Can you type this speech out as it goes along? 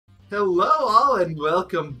Hello all and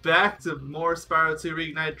welcome back to more Spyro 2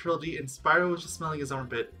 Reignited Trilogy, and Spyro was just smelling his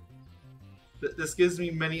armpit. This gives me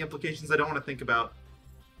many implications I don't want to think about.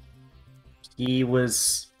 He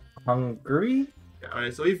was hungry?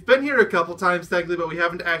 Alright, so we've been here a couple times technically, but we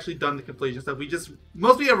haven't actually done the completion stuff.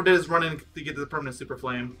 Most we ever did is run in to get to the permanent super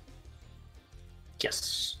flame.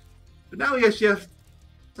 Yes. But now we actually have to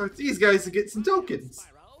talk to these guys to get some tokens.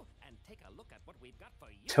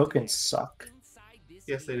 Tokens suck.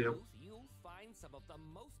 Yes, they do.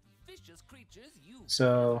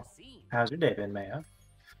 So, how's your day been, Maya?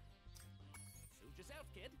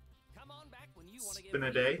 It's been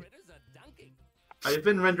a day. I've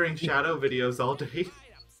been rendering shadow videos all day.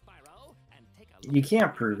 You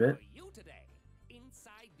can't prove it.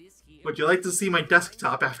 Would you like to see my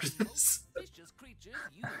desktop after this?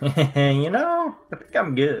 You know, I think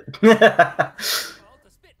I'm good.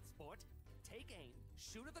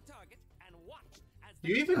 Do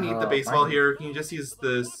you even need the baseball here? Can you just use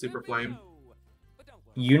the super flame?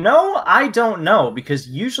 You know, I don't know, because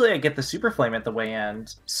usually I get the super flame at the way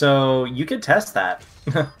end, so you could test that.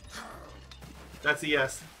 That's a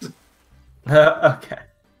yes. Okay.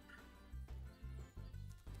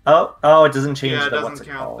 Oh, it doesn't change yeah, it the doesn't what's it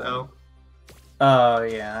count called. though. Oh,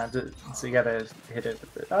 yeah. So you gotta hit it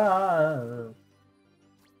with it. Oh.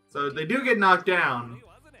 So they do get knocked down.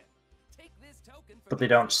 But they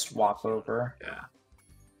don't swap over. Yeah.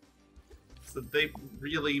 So they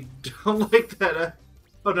really don't like that.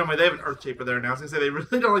 Oh, no, they have an Earth Shaper there now. I was gonna say they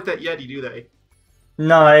really don't like that Yeti, do they?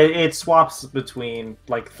 No, it swaps between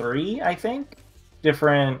like 3, I think,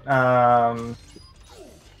 different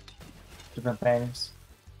different things.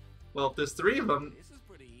 Well, if there's 3 of them.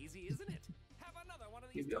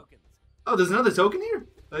 Oh, there's another token here.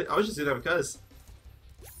 I was just doing that because.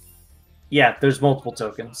 Yeah, there's multiple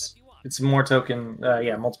tokens. It's more token.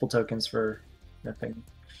 Yeah, multiple tokens for nothing.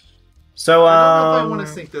 So I don't know if I want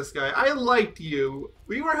to sink this guy. I liked you.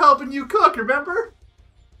 We were helping you cook, remember?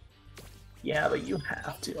 Yeah, but you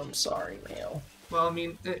have to. I'm sorry, Mail. Well, I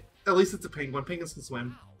mean, at least it's a penguin. Penguins can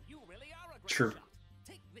swim. True.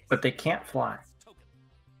 But they can't fly.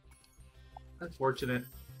 Unfortunate.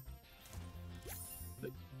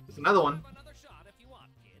 There's another one.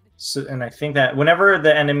 So, and I think that whenever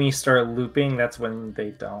the enemies start looping, that's when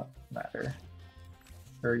they don't matter.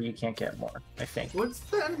 Or you can't get more, I think. What's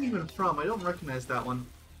the enemy even from? I don't recognize that one.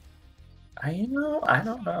 I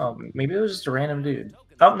don't know. Maybe it was just a random dude.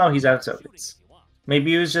 Oh, no, he's out of tokens.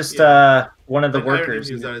 Maybe it was just one of the workers.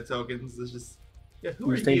 He was out of tokens. It's just... Yeah,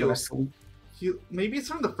 who are you? Maybe it's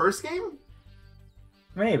from the first game?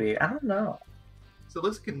 Maybe. I don't know. So it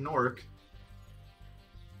looks like a Nork.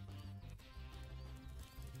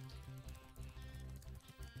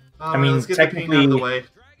 I mean, let's get the pain out of the way.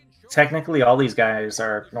 Technically, all these guys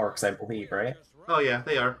are Norks, I believe, right? Oh yeah,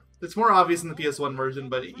 they are. It's more obvious in the PS1 version,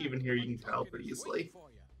 but even here you can tell pretty easily.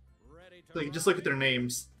 Like, just look at their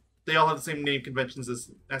names. They all have the same name conventions as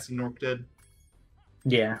Nasty Nork did.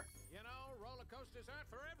 Yeah. You know, roller coasters aren't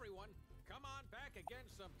for everyone. Come on back again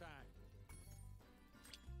sometime.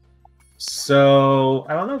 So,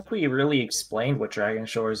 I don't know if we really explained what Dragon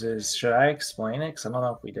Shores is. Should I explain it? Because I don't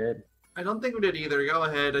know if we did. I don't think we did either. Go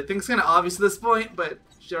ahead. I think it's kind of obvious at this point, but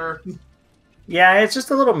sure. Yeah, it's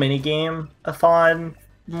just a little mini game, a fun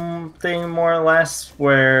thing, more or less,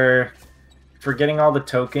 where for getting all the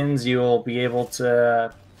tokens, you'll be able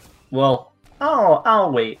to. Well,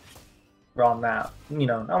 I'll wait on that. You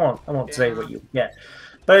know, I won't say what you get,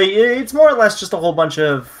 but it's more or less just a whole bunch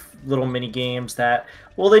of little mini games that,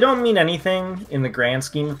 well, they don't mean anything in the grand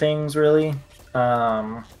scheme of things, really.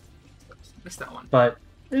 Missed that one. But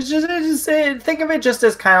it's just think of it just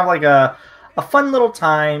as kind of like a fun little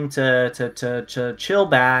time to chill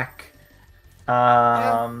back.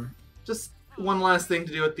 Just one last thing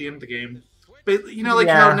to do at the end of the game. But, you know, like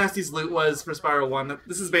how Nasty's loot was for Spyro 1.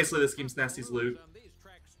 This is basically this game's Nasty's loot.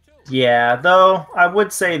 Yeah, though I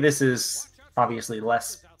would say this is obviously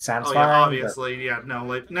less satisfying. Oh yeah, obviously, but... yeah. No,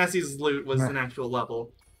 like Nasty's loot was an actual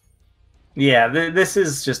level. Yeah, this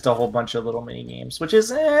is just a whole bunch of little mini games, which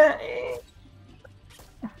is I'm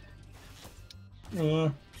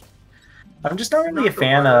just not really a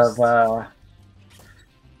fan of.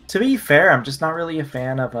 To be fair, I'm just not really a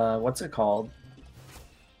fan of what's it called?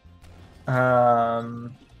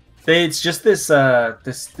 It's just this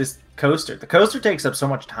this coaster. The coaster takes up so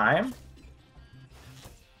much time.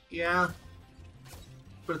 Yeah,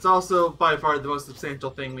 but it's also by far the most substantial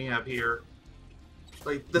thing we have here.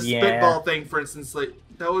 Like the spitball thing, for instance, like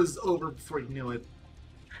that was over before you knew it.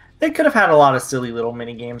 They could have had a lot of silly little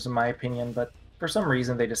mini games, in my opinion, but for some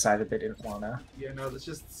reason they decided they didn't want to. Yeah, no, it's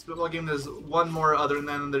just spitball game. There's one more other than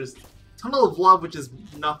that, and there's Tunnel of Love, which is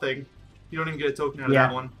nothing. You don't even get a token out of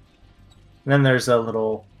that one. And then there's a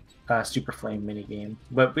little Super Flame minigame.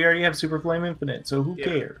 But we already have Super Flame Infinite, so who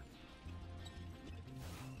cares?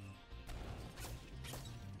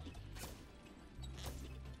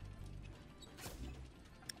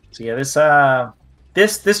 So yeah,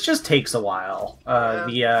 this just takes a while.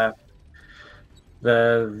 The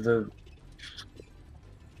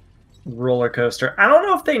roller coaster. I don't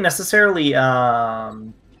know if they necessarily I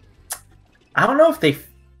don't know if they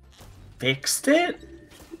fixed it,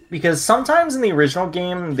 because sometimes in the original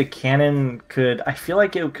game the cannon could, I feel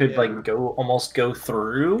like it could like almost go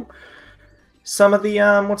through some of the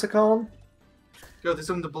what's it called? Go through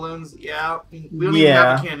some of the balloons. Yeah. We don't even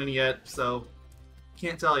have a cannon yet, so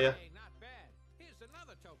can't tell you.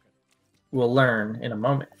 We'll learn in a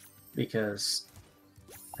moment, because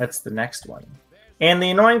that's the next one. And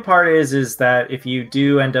the annoying part is that if you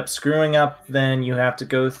do end up screwing up, then you have to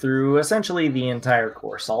go through essentially the entire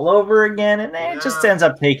course all over again, and it just ends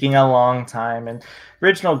up taking a long time. And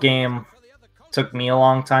original game took me a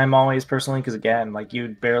long time always, personally, because again, like,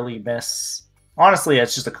 you'd barely miss. Honestly,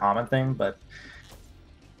 it's just a common thing, but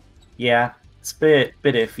yeah, it's a bit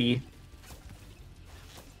iffy.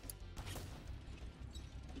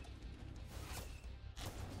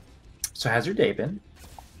 So how's your day been?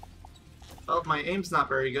 Well, my aim's not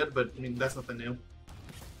very good, but I mean, that's nothing new.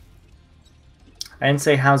 I didn't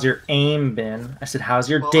say how's your aim been. I said how's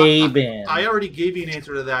your day been? I already gave you an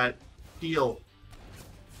answer to that. Deal.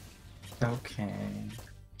 Okay.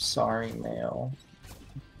 Sorry, Mail.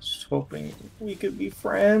 Just hoping we could be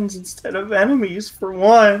friends instead of enemies for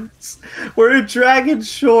once. We're at Dragon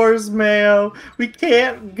Shores, Mayo. We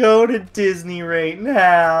can't go to Disney right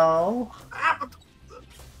now.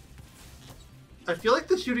 I feel like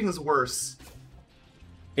the shooting is worse.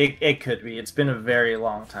 It could be. It's been a very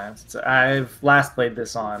long time since I've last played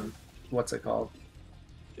this on, what's it called?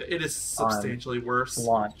 It is substantially worse.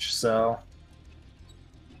 Launch, so.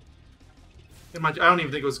 I don't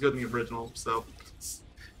even think it was good in the original, so.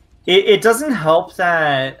 It doesn't help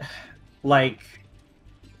that, like,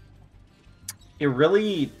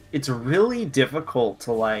 it's really difficult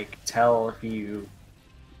to, like, tell if you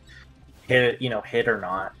hit or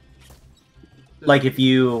not. Like, if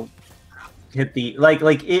you hit the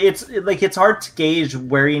it's hard to gauge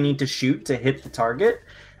where you need to shoot to hit the target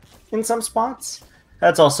in some spots.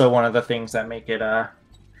 That's also one of the things that make it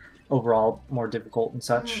overall more difficult and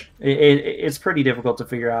such. It's pretty difficult to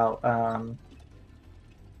figure out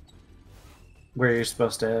where you're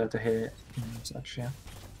supposed to hit it and such. Yeah.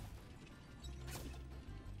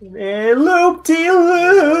 Loop-de-loop.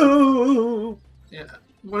 Yeah.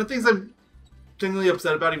 One of the things I'm genuinely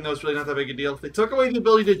upset about, even though it's really not that big a deal, they took away the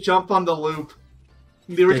ability to jump on the loop.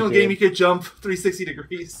 In the original game, you could jump 360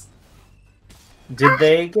 degrees. Did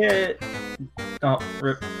they get? Oh,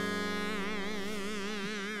 rip.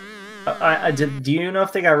 Do you know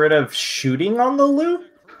if they got rid of shooting on the loop?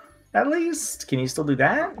 At least, can you still do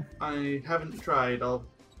that? I haven't tried. I'll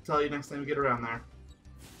tell you next time we get around there.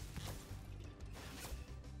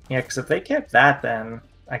 Yeah, because if they kept that, then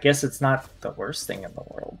I guess it's not the worst thing in the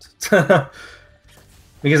world.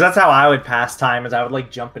 Because that's how I would pass time, is I would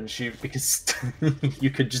like jump and shoot, because you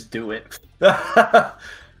could just do it.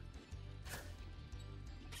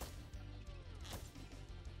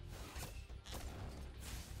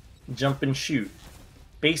 Jump and shoot.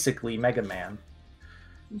 Basically Mega Man.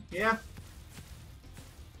 Yeah.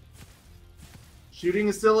 Shooting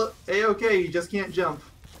is still A-okay, you just can't jump.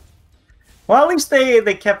 Well, at least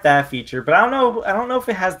they kept that feature, but I don't know if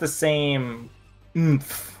it has the same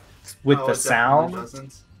oomph with the sound.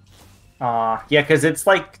 Yeah, because it's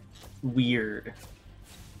like weird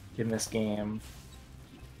in this game.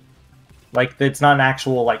 Like, it's not an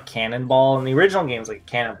actual like cannonball. In the original game, it's like a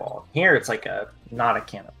cannonball. Here, it's like not a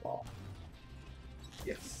cannonball.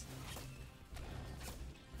 Yes.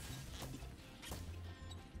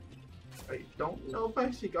 I don't know if I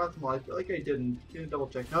actually got them all. I feel like I didn't. Didn't double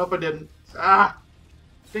check. Nope, I didn't. Ah!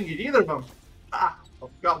 Didn't get either of them. Ah! I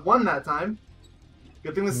got one that time.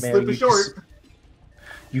 Good thing this loop is short.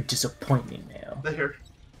 You disappoint me, Mayo. There.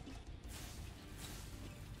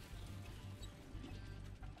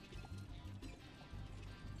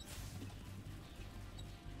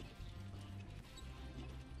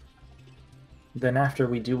 Then after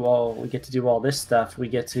we get to do all this stuff, we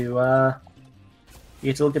get to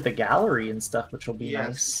look at the gallery and stuff, which will be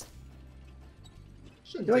nice.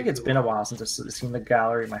 I feel like it's been a while since I've seen the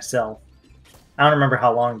gallery myself. I don't remember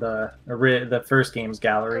how long the first game's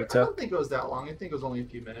gallery took. I don't think it was that long. I think it was only a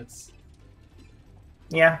few minutes.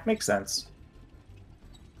 Yeah, makes sense.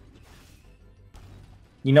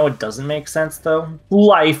 You know what doesn't make sense, though?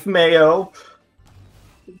 Life, Mayo!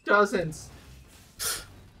 It doesn't.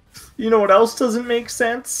 You know what else doesn't make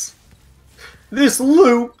sense? This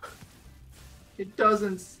loop! It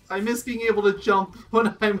doesn't. I miss being able to jump when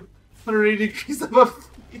I'm 180 degrees above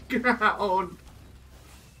the ground.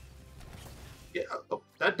 Yeah, oh,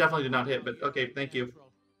 that definitely did not hit, but okay, thank you.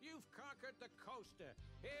 You've conquered the coaster.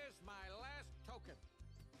 Here's my last token.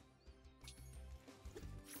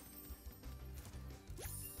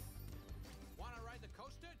 Wanna ride the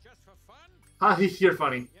coaster just for fun? Ah, you're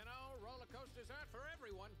funny. You know, roller coasters aren't for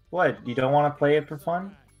everyone. What, you don't want to play it for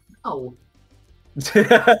fun? Oh,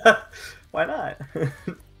 Why not?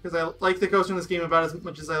 because I like the coaster in this game about as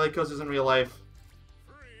much as I like coasters in real life.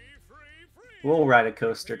 We'll ride a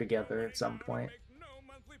coaster together at some point.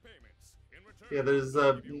 Yeah, there's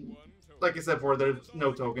like I said before, there's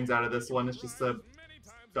no tokens out of this one. It's just a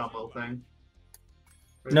dumb little thing.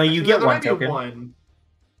 No, you Actually, get there one might be token. one.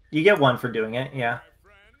 You get one for doing it, yeah.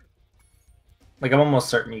 Like, I'm almost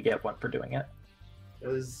certain you get one for doing it.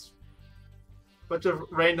 There's a bunch of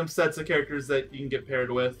random sets of characters that you can get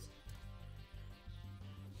paired with.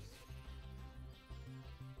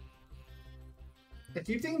 And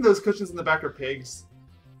do you think those cushions in the back are pigs?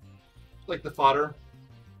 Like the fodder?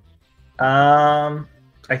 I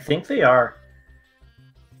think they are.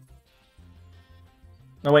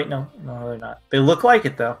 No, wait, no, they're not. They look like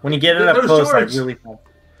it though. When you get it up There's close, I George. really think.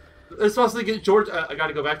 They're supposed to get George. I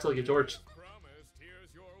gotta go back to get George.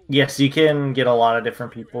 Yes, you can get a lot of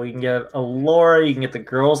different people. You can get a Laura, you can get the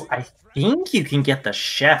girls. I think you can get the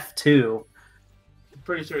chef too. I'm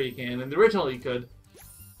pretty sure you can. In the original, you could.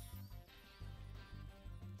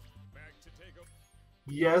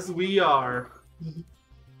 Yes, we are.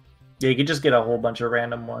 Yeah, you could just get a whole bunch of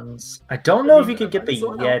random ones. I don't know if you could get the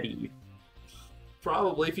So, no. Yeti.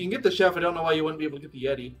 Probably. If you can get the chef, I don't know why you wouldn't be able to get the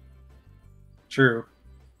Yeti. True.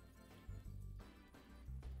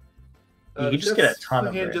 You could just get a ton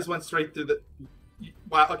of hand random. just went straight through the...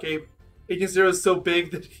 Wow, okay. Agent Zero is so big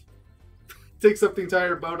that he takes up the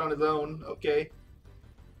entire boat on his own. Okay.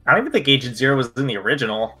 I don't even think Agent Zero was in the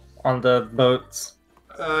original on the boats.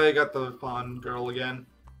 I got the pawn girl again.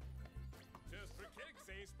 Just for kicks,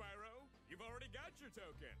 eh, Spyro? You've already got your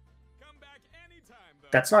token. Come back anytime, though.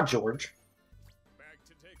 That's not George. Back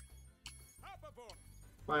to take. Hop aboard.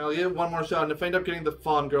 Fine, I'll get one more shot, and if I end up getting the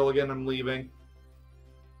fawn girl again, I'm leaving.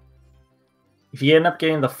 If you end up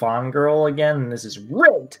getting the Fawn Girl again, this is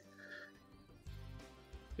rigged.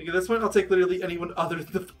 Like, at this point, I'll take literally anyone other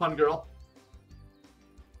than the fawn girl.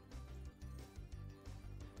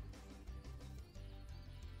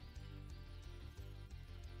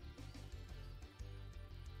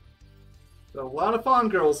 A lot of fawn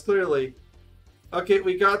girls, clearly. Okay,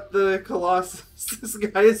 we got the Colossus. This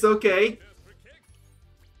guy is okay. Just for kicks.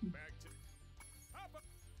 Back to. Hop aboard.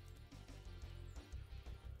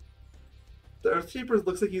 The Earthshaper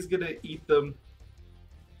looks like he's gonna eat them.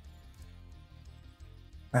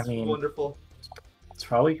 I mean, Wonderful. it's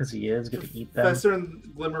probably because he is going to eat them. Professor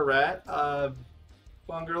and Glimmer Rat,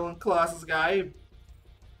 Fawn Girl and Colossus guy.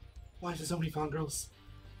 Why is there so many Fawn Girls?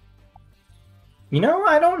 You know,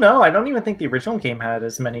 I don't know. I don't even think the original game had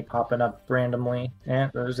as many popping up randomly. Yeah,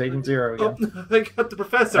 there's Agent Zero again. Oh, I got the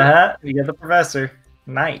Professor. You got the Professor.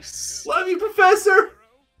 Nice. Love you, Professor!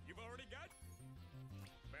 You've already got.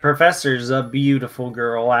 Professor's a beautiful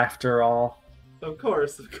girl, after all. Of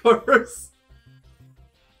course, of course.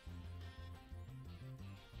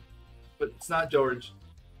 But it's not George.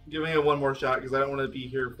 Give me one more shot because I don't want to be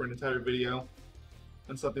here for an entire video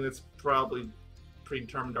on something that's probably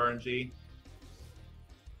predetermined RNG.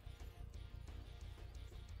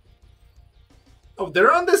 Oh,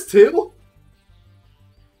 they're on this too?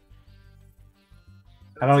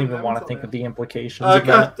 I don't even want to think of the implications of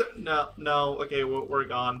that. No, okay, we're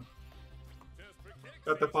gone.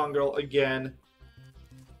 Got the Fawn Girl again.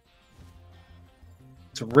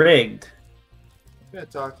 It's rigged. I'm gonna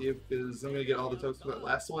talk to you because I'm gonna get all the tokens for that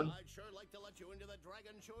last one. I'd sure like to let you into the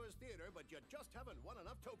Dragon Shores Theater, but you just haven't won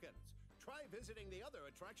enough tokens. Try visiting the other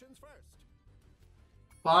attractions first.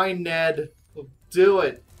 Fine, Ned. We'll do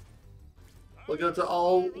it. We'll go to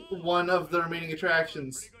all one of the remaining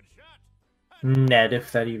attractions. Ned,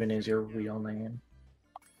 if that even is your real name.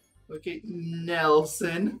 Okay,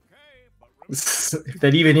 Nelson. If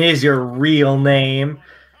that even is your real name.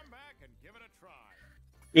 Come back and give it a try.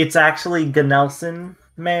 It's actually Gnelson,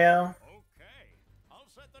 Mayo. Okay. I'll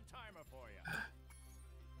set the timer for you.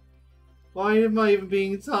 Why am I even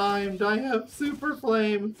being timed? I have Super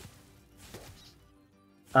Flame.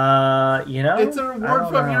 You know? It's a I reward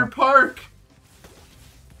don't from know. your park.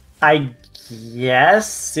 I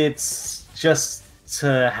guess it's just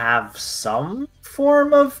to have some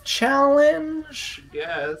form of challenge.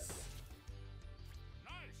 Yes.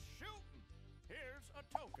 Nice shooting. Here's a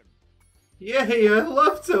token. Yay, I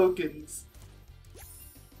love tokens.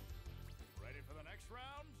 Ready for the next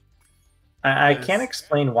round? I Yes. can't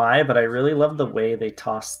explain why, but I really love the way they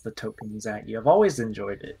toss the tokens at you. I've always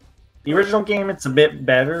enjoyed it. The original game, it's a bit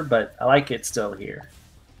better, but I like it still here.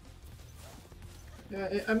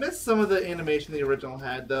 Yeah, I miss some of the animation the original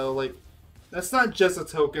had, though. Like, that's not just a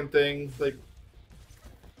token thing. Like,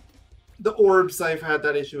 the orbs I've had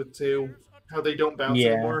that issue with too. How they don't bounce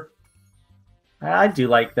Yeah. anymore. I do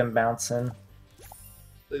like them bouncing.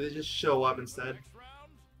 Like, they just show up instead. Next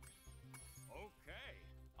round? Okay.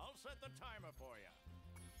 I'll set the timer for you.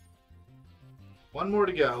 One more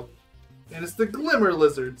to go. And it's the Glimmer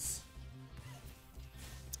Lizards.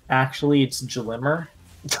 Actually, it's Glimmer.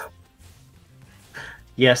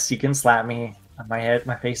 Yes, you can slap me.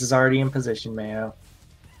 My face is already in position, Mayo.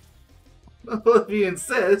 If you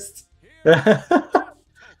insist. Because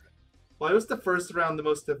Why was the first round the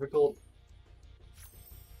most difficult?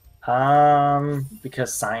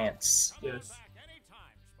 science. Yes. Back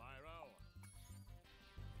anytime, Spyro.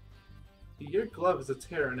 Your glove is a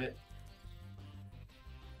tear in it.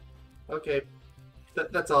 Okay.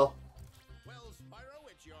 That's all. Well,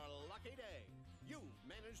 Spyro, it's your lucky day. You've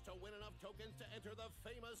managed to win enough tokens to enter the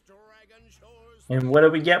famous Dragon Shores. And what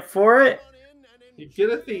do we get for it? Come on in and You enjoy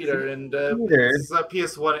get a theater, and Theater. this is a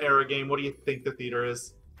PS1 era game. What do you think the theater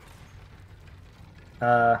is?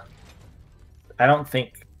 I don't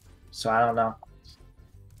think so. I don't know.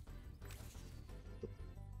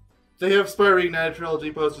 They have Spyro Reignited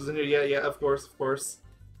trilogy posters in here. Yeah, of course, of course.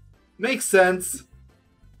 Makes sense.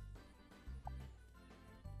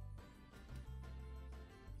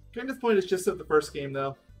 Kind of point is just of the first game,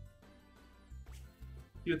 though.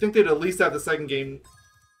 You'd think they'd at least have the second game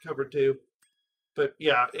covered too. But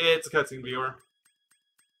yeah, it's a cutscene viewer.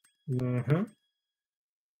 Mm-hmm.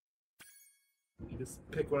 You just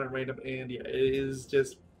pick one at random, and yeah, it is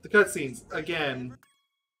just the cutscenes again.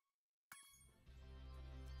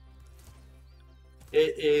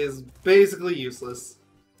 It is basically useless.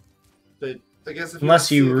 But I guess if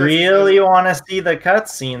Unless you you want to see the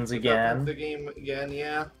cutscenes really again, want to see the cutscenes pick up again. the game again,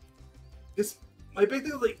 yeah. This my big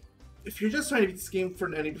thing is, like, if you're just trying to beat this game for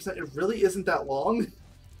 90%, it really isn't that long.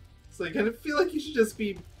 So I kind of feel like you should just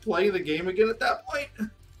be playing the game again at that point.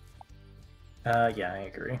 Yeah, I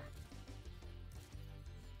agree.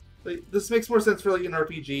 Like, this makes more sense for like an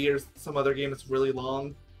RPG or some other game that's really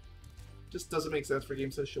long. Just doesn't make sense for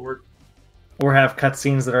games so short. Or have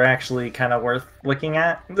cutscenes that are actually kind of worth looking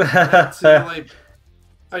at. So, like,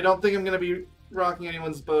 I don't think I'm gonna be rocking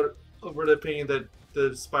anyone's boat over the opinion that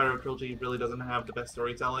the Spyro trilogy really doesn't have the best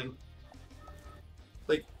storytelling.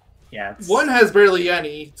 Like, Yeah. It's... 1 has barely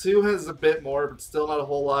any, 2 has a bit more, but still not a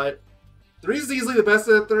whole lot. 3 is easily the best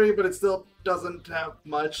of the 3, but it still doesn't have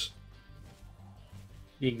much.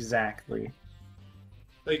 Exactly.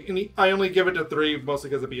 Like, I only give it to 3 mostly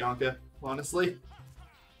because of Bianca, honestly.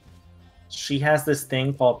 She has this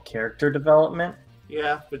thing called character development.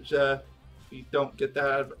 Yeah, which you don't get that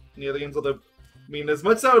out of any other games. Although, I mean, as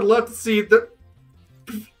much as I would love to see the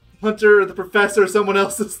Hunter or the Professor or someone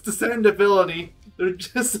else's descendant ability, there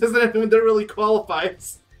just isn't anyone that really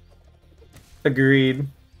qualifies. Agreed.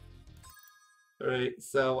 Alright,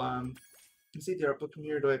 so, let's see, do I book from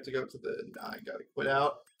here? Do I have to go to the... Nah, I gotta quit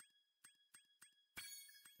out.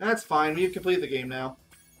 That's fine, we've completed the game now.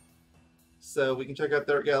 So we can check out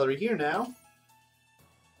their gallery here now.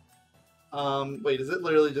 Wait, is it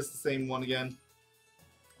literally just the same one again?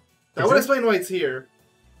 That would explain why it's here.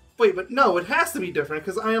 Wait, but no, it has to be different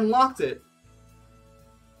because I unlocked it.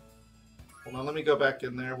 Hold on, let me go back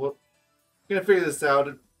in there. We're gonna figure this out.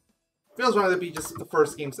 It feels wrong to be just the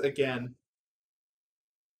first games again.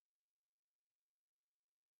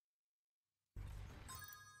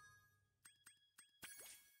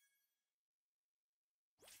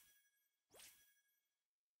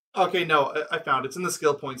 Okay, no, I found it. It's in the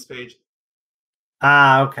skill points page.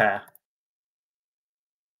 Ah, okay.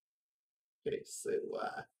 Okay, so,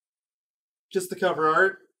 just the cover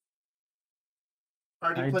art.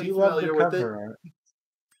 Already I plenty do love the familiar with it. cover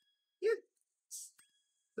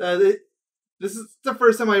art. This is the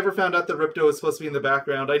first time I ever found out that Ripto was supposed to be in the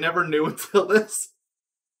background. I never knew until this.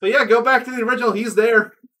 But yeah, go back to the original. He's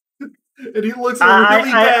there. And he looks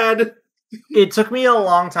really bad. It took me a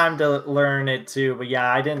long time to learn it too, but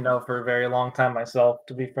yeah, I didn't know for a very long time myself,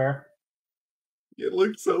 to be fair. It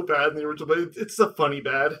looked so bad in the original, but it's a funny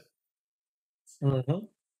bad. Mm-hmm.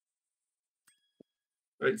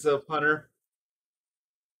 Right, so Hunter.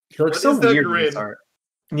 He looks What so is that weird in this grin? art.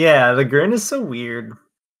 Yeah, the grin is so weird.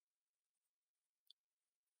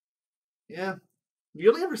 Yeah, We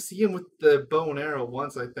only ever see him with the bow and arrow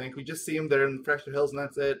once, I think. We just see him there in Fractured Hills, and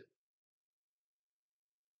that's it.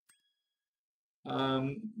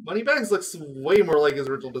 Moneybags looks way more like his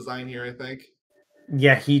original design here, I think.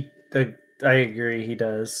 Yeah, I agree, he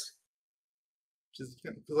does. Just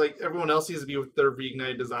like everyone else seems to be with their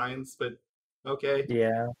Reignited designs, but okay.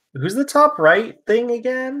 Yeah. Who's the top right thing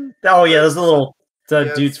again? Oh yeah, those little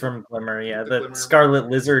dudes from Glimmer. Yeah, the Glimmer. Scarlet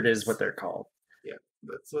Lizard is what they're called. Yeah,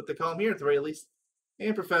 that's what they call him here at the very least.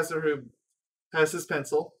 And Professor, who has his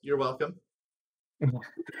pencil. You're welcome.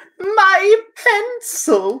 My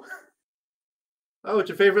pencil. Oh, it's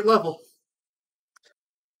your favorite level.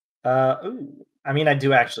 Ooh. I mean, I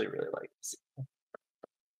do actually really like this.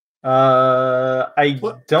 I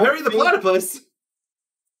don't. Perry the Platypus.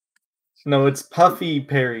 No, it's Puffy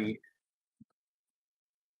Perry.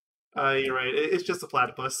 You're right. It's just a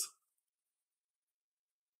platypus.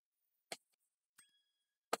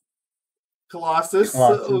 Colossus.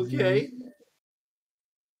 Okay.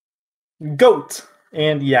 Goat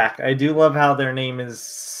and Yak. I do love how their name is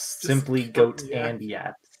simply Goat and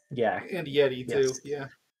Yak. Yeah. And Yeti too. Yes. Yeah.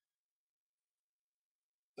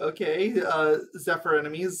 Okay. Zephyr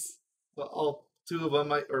enemies. Well, all two of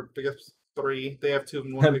them, or I guess three. They have two of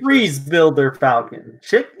them. One Breeze Builder Falcon.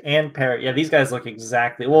 Chick and Parrot. Yeah, these guys look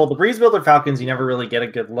exactly. Well, the Breeze Builder Falcons you never really get a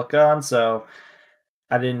good look on, so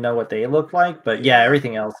I didn't know what they look like. But yeah,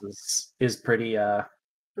 everything else is pretty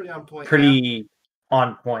pretty on point. Pretty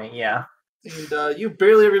on point, yeah. And you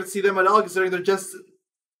barely ever get to see them at all, considering they're just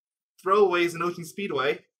throwaways in Ocean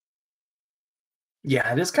Speedway.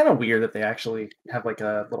 Yeah, it is kind of weird that they actually have like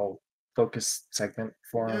a little focus segment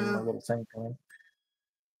for them, a little thing for them.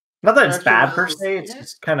 Not that it's bad per se, it's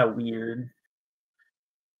just kind of weird.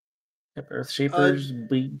 Earth Shapers,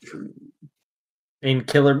 Bleed True. And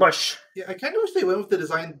Killer Bush. Yeah, I kind of wish they went with the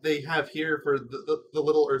design they have here for the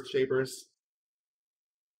little Earth Shapers.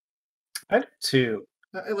 I do too.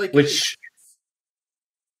 I like Which,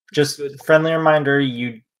 just friendly reminder,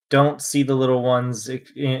 you don't see the little ones.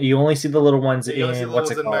 You only see the little ones in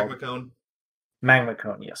what's it called? Magma Cone. Magma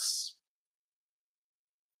Cone, yes.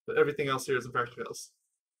 But everything else here is in Fractured Hills.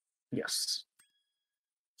 Yes.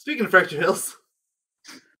 Speaking of Fractured Hills,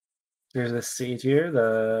 there's this seed here,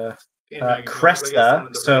 the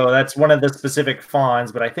Cresta. So that's one of the specific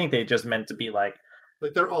fawns, but I think they just meant to be like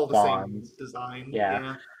they're all the same design.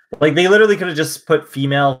 Yeah. Like they literally could have just put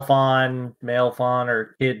female fawn, male fawn,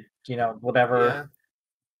 or kid, whatever.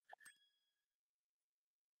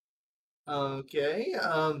 Yeah. Okay.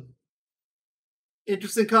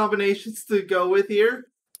 Interesting combinations to go with here.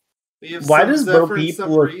 Why does Bo Peep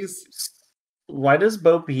look? Why does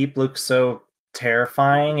Bo Peep look so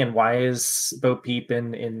terrifying? And why is Bo Peep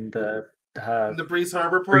in the Breeze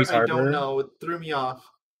Harbor part? I don't know. It threw me off.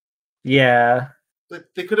 Yeah.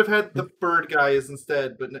 They could have had the bird guys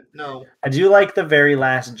instead, but no. I do like the very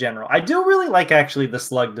last general. I do really like actually the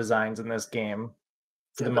slug designs in this game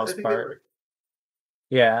for the most part.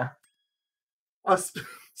 Yeah.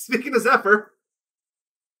 Speaking of Zephyr,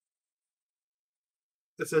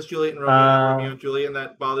 it says Juliet and Romeo and Juliet, and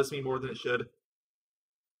that bothers me more than it should.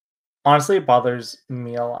 Honestly, it bothers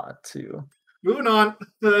me a lot too. Moving on.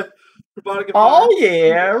 Oh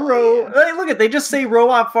yeah, Hey, look they just say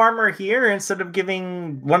Robot Farmer here instead of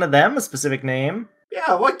giving one of them a specific name.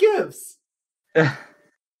 Yeah, what gives?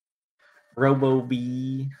 Robo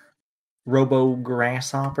Bee, Robo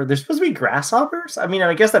Grasshopper. They're supposed to be grasshoppers? I mean,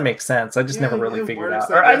 I guess that makes sense. I just never really figured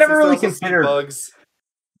out. Or I never really considered bugs.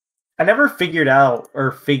 I never figured out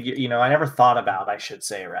I never thought about, I should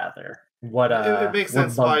say rather. What it makes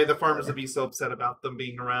sense why the farmers would be so upset about them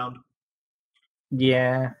being around.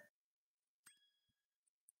 Yeah.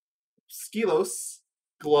 Skelos.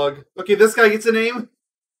 Glug. Okay, this guy gets a name?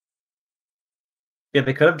 Yeah,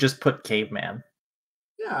 they could have just put Caveman.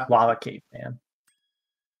 Yeah. Lava Caveman.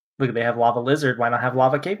 Look, they have Lava Lizard. Why not have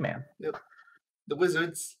Lava Caveman? Yep. The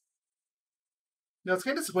Wizards. No, it's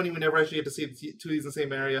kind of disappointing we never actually get to see the two of these in the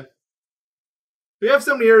same area. We have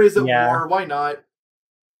so many areas at war. Why not?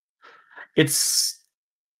 I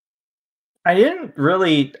didn't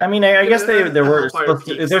really. I mean, I guess they're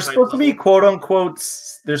supposed to be quote unquote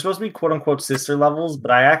sister levels,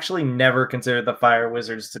 but I actually never considered the Fire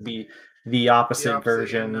Wizards to be the opposite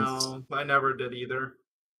versions. No, I never did either.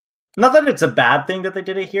 Not that it's a bad thing that they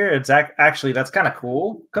did it here. It's actually that's kind of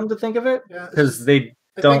cool. Come to think of it, because they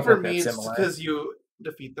don't look that similar. Because you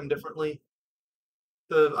defeat them differently.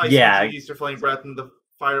 The ice ones you use your flame breath, and the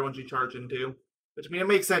fire ones you charge into. Which, I mean, it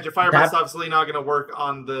makes sense. Your fire breath's obviously not going to work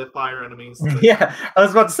on the fire enemies. But... Yeah, I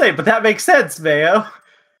was about to say, but that makes sense, Mayo.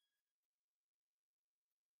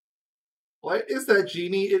 What is that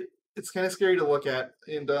genie? It's kind of scary to look at,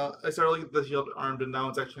 and I started looking at the shield armed, and now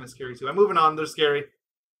it's actually kind of scary too. I'm moving on. They're scary.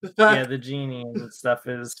 Yeah, the genie and stuff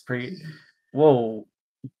is pretty. Whoa,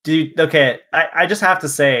 dude. Okay, I just have to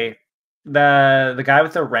say, the guy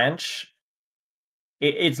with the wrench.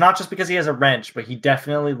 It's not just because he has a wrench, but he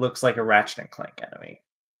definitely looks like a Ratchet and Clank enemy.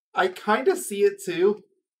 I kind of see it too.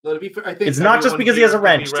 But to be fair, I think It's not just because he has a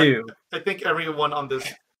wrench too. I think everyone on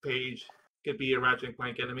this page could be a Ratchet and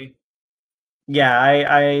Clank enemy. Yeah, I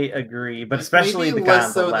agree, but especially maybe the guy less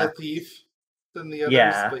on so the left. the thief than the others.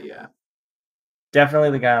 Yeah. But yeah.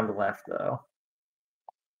 Definitely the guy on the left, though.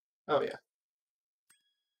 Oh yeah.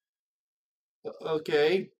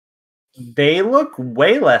 Okay. They look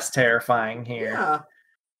way less terrifying here. Yeah.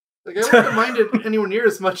 Like I wouldn't have minded anywhere near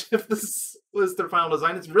as much if this was their final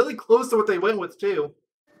design. It's really close to what they went with too.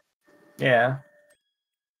 Yeah.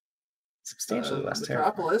 Substantially less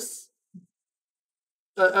terrifying. Metropolis.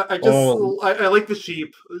 I like the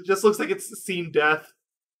sheep. It just looks like it's seen death.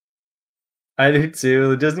 I do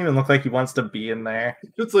too. It doesn't even look like he wants to be in there.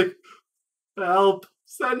 It's like, help!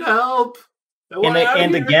 Send help!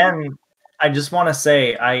 And again, I just want to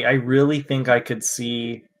say, I really think I could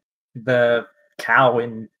see the cow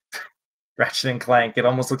in Ratchet and Clank. It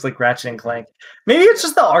almost looks like Ratchet and Clank. Maybe it's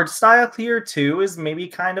just the art style here too is maybe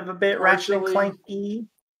kind of a bit Ratchet and Clanky.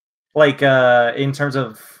 Like in terms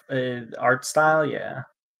of art style, yeah.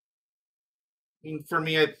 I mean, for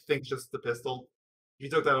me, I think just the pistol. If you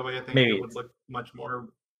took that away, I think Maybe it would look much more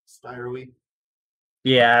Spyro-y.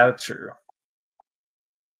 Yeah, true.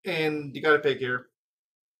 And you got a pig here.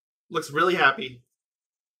 Looks really happy.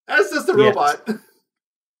 As does the robot.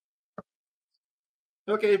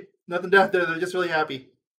 Okay, nothing down there. They're just really happy.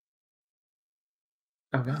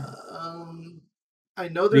 Okay. I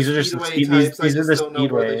know there's these are just speedway types. I just don't know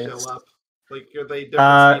where they show up. Like, are they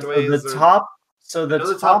different speedways? The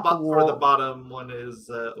top or the bottom one is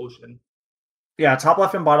ocean. Yeah, top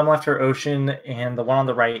left and bottom left are ocean, and the one on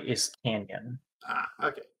the right is canyon. Ah,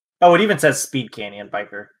 okay. Oh, it even says Speed Canyon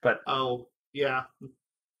Biker, but oh yeah.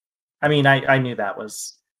 I mean, I knew that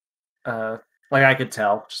was like I could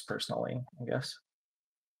tell just personally, I guess.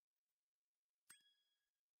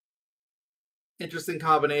 Interesting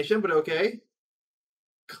combination, but okay.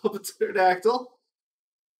 Go pterodactyl.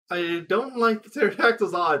 I don't like the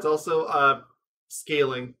pterodactyl's odds. Also,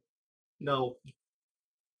 scaling. No.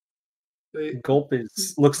 Gulp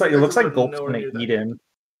looks like Gulp's gonna eat him.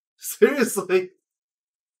 Seriously.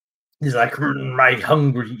 He's like, right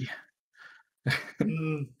hungry. I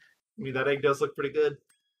mean, that egg does look pretty good.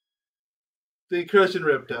 The Crush and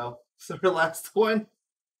Ripto. So our last one.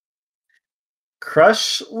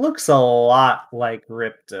 Crush looks a lot like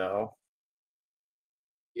Ripto.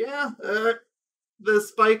 Yeah, the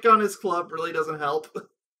spike on his club really doesn't help.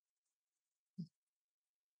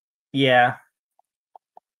 Yeah.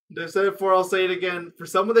 I've said it before, I'll say it again. For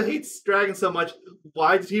someone that hates dragons so much,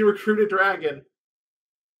 why did he recruit a dragon?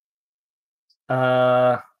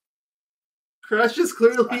 Crush is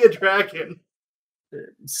clearly a dragon.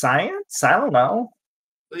 Science? I don't know.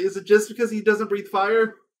 Is it just because he doesn't breathe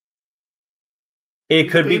fire? It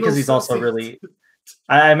could be because he's also really...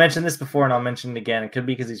 I mentioned this before and I'll mention it again. It could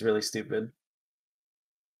be because he's really stupid.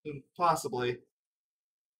 Possibly.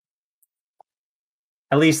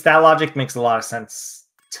 At least that logic makes a lot of sense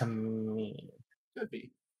to me. Could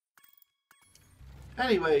be.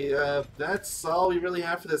 Anyway, that's all we really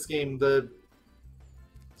have for this game. The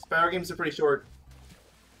Spyro games are pretty short.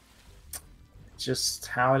 Just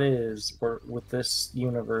how it is with this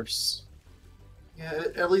universe. Yeah,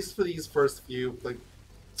 at least for these first few. Like,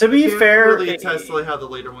 to be fair, really attest to how the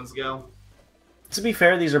later ones go. To be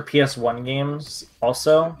fair, these are PS1 games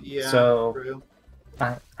also. Yeah, so true.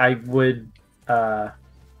 I would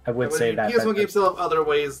say that PS1 games still have other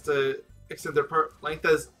ways to extend their length.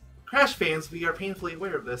 As Crash fans, we are painfully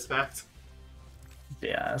aware of this fact.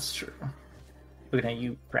 Yeah, that's true. Looking at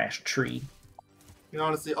you, Crash Tree. You know,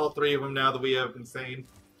 honestly, all three of them now that we have insane.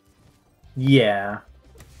 Yeah.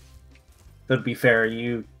 But to be fair,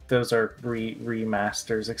 those are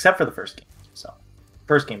remasters, except for the first game. So,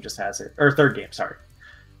 first game just has it, or third game, sorry.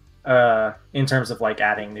 In terms of like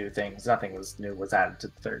adding new things, nothing new was added to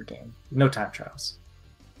the third game. No time trials.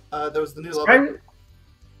 There was the new level.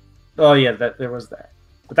 Oh yeah, there was that,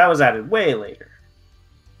 but that was added way later.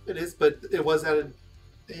 It is, but it was added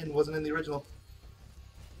and wasn't in the original.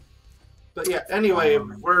 But yeah, anyway,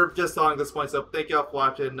 we're just on this point, so thank y'all for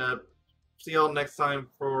watching. See y'all next time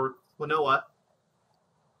for Klonoa.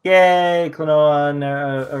 Yay,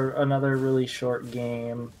 Klonoa, another really short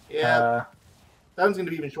game. Yeah, that one's going to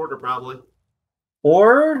be even shorter, probably.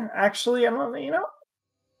 Or, actually, I don't know,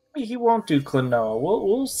 He won't do Klonoa.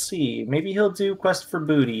 We'll see. Maybe he'll do Quest for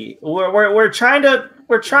Booty. We're trying to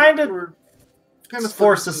We're kind of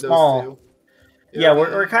force a split between small. those two. Yeah,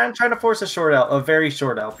 we're kind of trying to force a very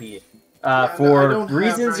short LP. Yeah, no, I For don't have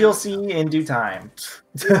reasons very- you'll see in due time.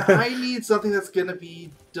 Yeah, I need something that's gonna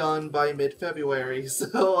be done by mid-February,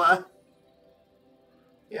 so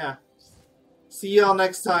yeah. See y'all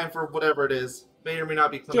next time for whatever it is. May or may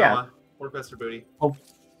not be Klonoa Yeah. or Quest for Booty.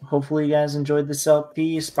 Hopefully you guys enjoyed this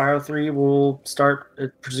LP. Spyro 3 will start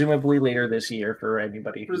presumably later this year for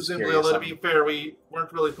anybody who's Presumably, curious. although to be fair, we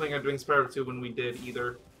weren't really planning on doing Spyro 2 when we did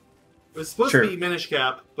either. It was supposed Sure. to be Minish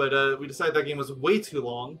Cap, but we decided that game was way too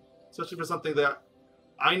long, especially for something that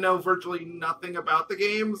I know virtually nothing about the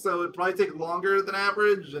game, so it'd probably take longer than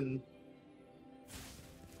average, and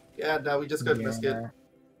yeah, no, we just couldn't risk it.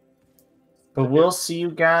 But we'll see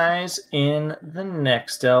you guys in the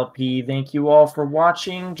next LP. Thank you all for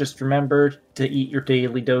watching. Just remember to eat your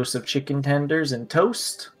daily dose of chicken tenders and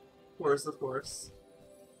toast. Of course.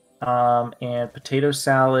 And potato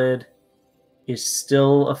salad is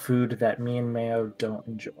still a food that me and Mayo don't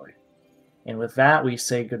enjoy. And with that, we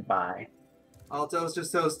say goodbye. All toast,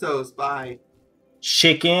 just toast. Bye.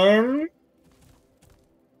 Chicken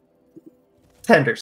tenders.